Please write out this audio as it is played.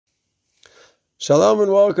Shalom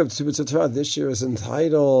and welcome to Mitzvah Torah. This year is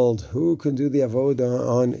entitled, Who Can Do the Avodah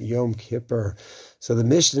on Yom Kippur? So the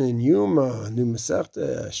Mishnah in Yoma, new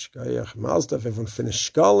Masechta, Shkayach Malstaf, everyone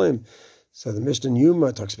finished Shkalim. So the Mishnah in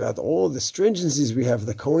Yoma talks about all the stringencies we have,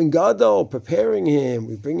 the Kohain Gadol, preparing him.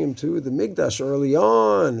 We bring him to the Mikdash early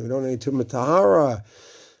on. We don't need to Matahara.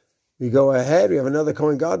 We go ahead, we have another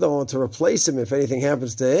Kohain Gadol to replace him if anything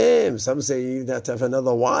happens to him. Some say you have to have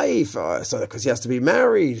another wife, because he has to be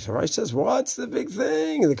married. So Rashi says, what's the big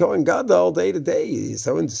thing? The Kohain Gadol, day to day, he's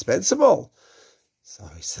so indispensable. So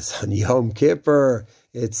he says, on Yom Kippur,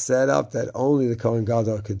 it's set up that only the Kohain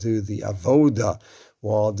Gadol could do the Avodah,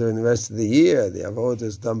 while during the rest of the year, the Avodah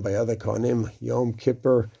is done by other Kohanim. Yom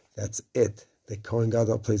Kippur, that's it. The Kohain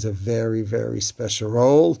Gadol plays a very, very special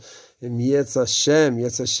role. In Yetz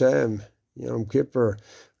Hashem, Yom Kippur,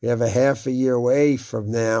 we have a half a year away from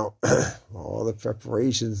now. All the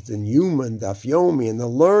preparations, the Yoma and Daf Yomi, and the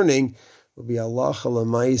learning will be halacha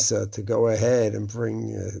l'maisa to go ahead and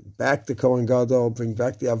bring back the Kohain Gadol, bring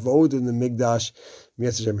back the Avodah in the Mikdash.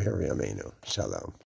 Yetz Hashem, Shalom.